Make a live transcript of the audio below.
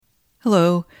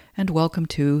Hello, and welcome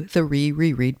to the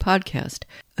Reread podcast,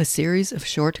 a series of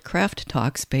short craft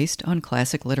talks based on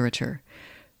classic literature.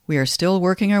 We are still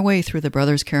working our way through the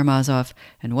Brothers Karamazov,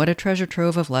 and what a treasure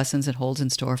trove of lessons it holds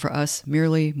in store for us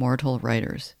merely mortal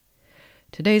writers.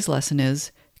 Today's lesson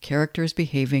is Characters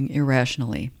Behaving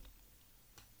Irrationally.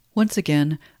 Once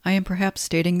again, I am perhaps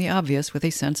stating the obvious with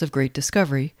a sense of great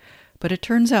discovery, but it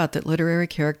turns out that literary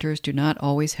characters do not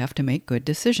always have to make good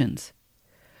decisions.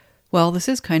 Well, this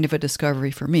is kind of a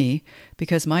discovery for me,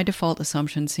 because my default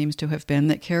assumption seems to have been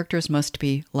that characters must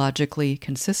be logically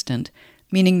consistent,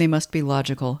 meaning they must be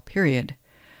logical, period.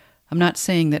 I'm not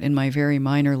saying that in my very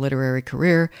minor literary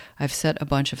career I've set a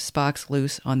bunch of Spocks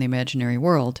loose on the imaginary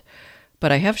world,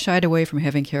 but I have shied away from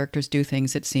having characters do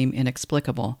things that seem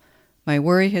inexplicable. My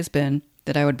worry has been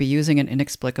that I would be using an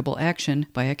inexplicable action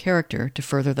by a character to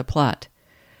further the plot.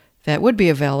 That would be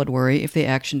a valid worry if the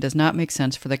action does not make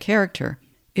sense for the character,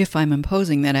 if I'm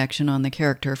imposing that action on the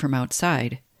character from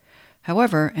outside.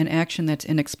 However, an action that's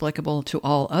inexplicable to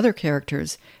all other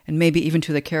characters, and maybe even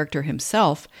to the character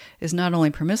himself, is not only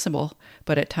permissible,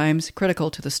 but at times critical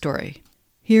to the story.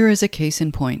 Here is a case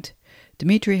in point.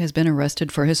 Dmitri has been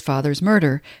arrested for his father's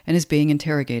murder and is being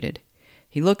interrogated.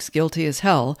 He looks guilty as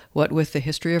hell, what with the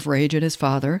history of rage at his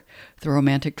father, the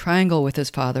romantic triangle with his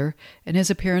father, and his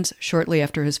appearance shortly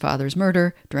after his father's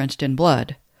murder, drenched in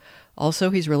blood. Also,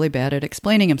 he's really bad at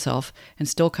explaining himself, and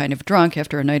still kind of drunk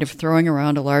after a night of throwing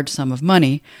around a large sum of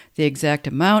money, the exact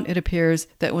amount, it appears,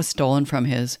 that was stolen from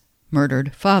his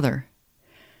murdered father.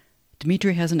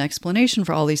 Dmitri has an explanation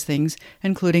for all these things,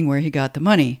 including where he got the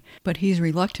money, but he's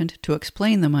reluctant to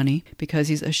explain the money because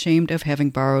he's ashamed of having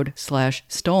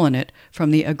borrowed/stolen it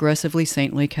from the aggressively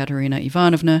saintly Katerina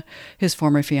Ivanovna, his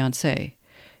former fiancée.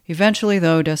 Eventually,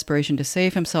 though, desperation to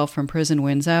save himself from prison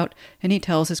wins out, and he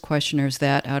tells his questioners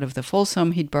that, out of the full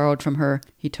sum he'd borrowed from her,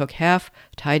 he took half,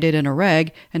 tied it in a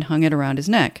rag, and hung it around his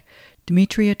neck.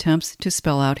 Dmitri attempts to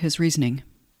spell out his reasoning.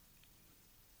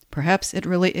 Perhaps it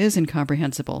really is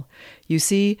incomprehensible. You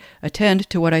see, attend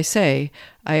to what I say.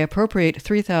 I appropriate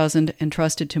 3,000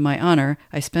 entrusted to my honor.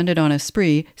 I spend it on a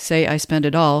spree, say I spend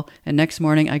it all, and next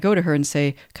morning I go to her and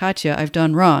say, Katya, I've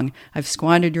done wrong. I've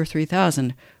squandered your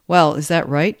 3,000. Well, is that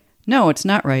right? No, it's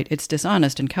not right. It's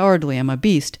dishonest and cowardly. I'm a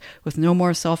beast, with no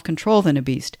more self-control than a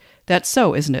beast. That's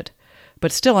so, isn't it?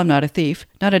 But still I'm not a thief.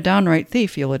 Not a downright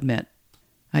thief, you'll admit.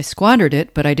 I squandered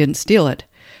it, but I didn't steal it.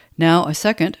 Now, a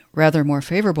second, rather more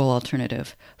favorable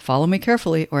alternative. Follow me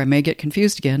carefully, or I may get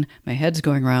confused again. My head's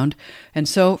going round. And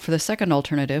so, for the second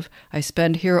alternative, I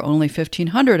spend here only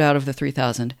 1,500 out of the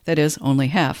 3,000. That is, only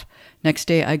half. Next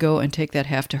day I go and take that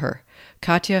half to her.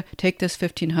 Katya, take this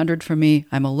 1,500 from me.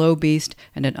 I'm a low beast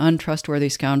and an untrustworthy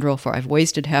scoundrel, for I've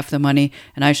wasted half the money,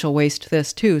 and I shall waste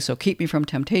this too, so keep me from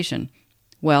temptation.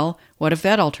 Well, what of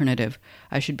that alternative?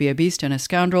 I should be a beast and a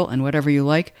scoundrel and whatever you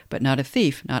like, but not a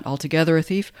thief, not altogether a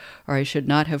thief, or I should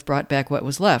not have brought back what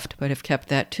was left, but have kept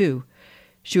that too.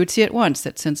 She would see at once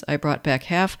that since I brought back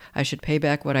half, I should pay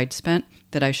back what I'd spent,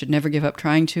 that I should never give up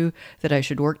trying to, that I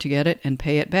should work to get it and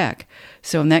pay it back.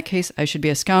 So in that case, I should be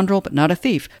a scoundrel, but not a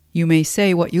thief. You may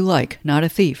say what you like, not a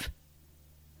thief.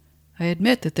 I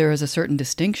admit that there is a certain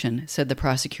distinction, said the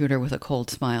prosecutor with a cold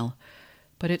smile.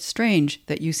 But it's strange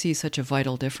that you see such a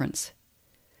vital difference.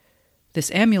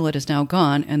 This amulet is now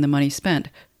gone and the money spent,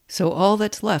 so all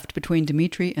that's left between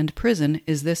Dmitri and prison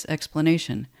is this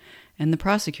explanation, and the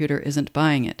prosecutor isn't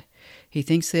buying it. He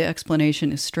thinks the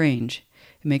explanation is strange.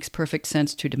 It makes perfect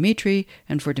sense to Dmitri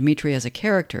and for Dmitri as a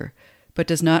character, but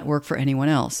does not work for anyone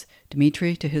else.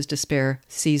 Dmitri, to his despair,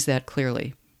 sees that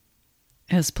clearly.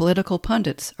 As political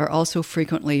pundits are also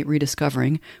frequently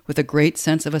rediscovering, with a great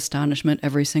sense of astonishment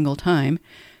every single time,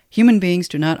 human beings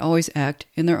do not always act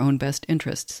in their own best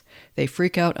interests. They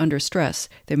freak out under stress.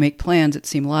 They make plans that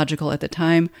seem logical at the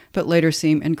time, but later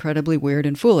seem incredibly weird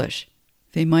and foolish.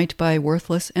 They might buy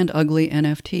worthless and ugly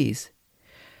NFTs.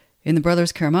 In the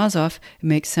Brothers Karamazov, it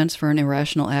makes sense for an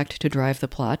irrational act to drive the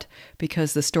plot,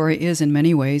 because the story is in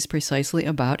many ways precisely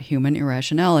about human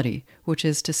irrationality, which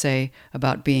is to say,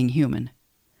 about being human.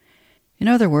 In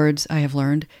other words, I have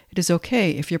learned, it is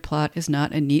okay if your plot is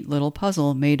not a neat little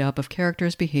puzzle made up of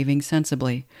characters behaving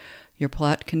sensibly. Your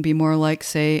plot can be more like,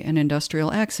 say, an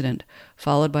industrial accident,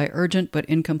 followed by urgent but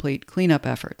incomplete cleanup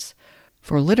efforts.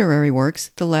 For literary works,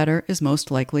 the latter is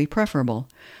most likely preferable,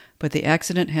 but the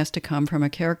accident has to come from a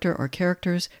character or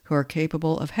characters who are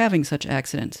capable of having such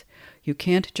accidents. You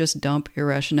can't just dump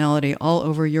irrationality all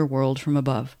over your world from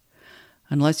above.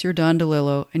 Unless you're Don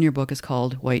DeLillo and your book is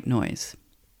called White Noise.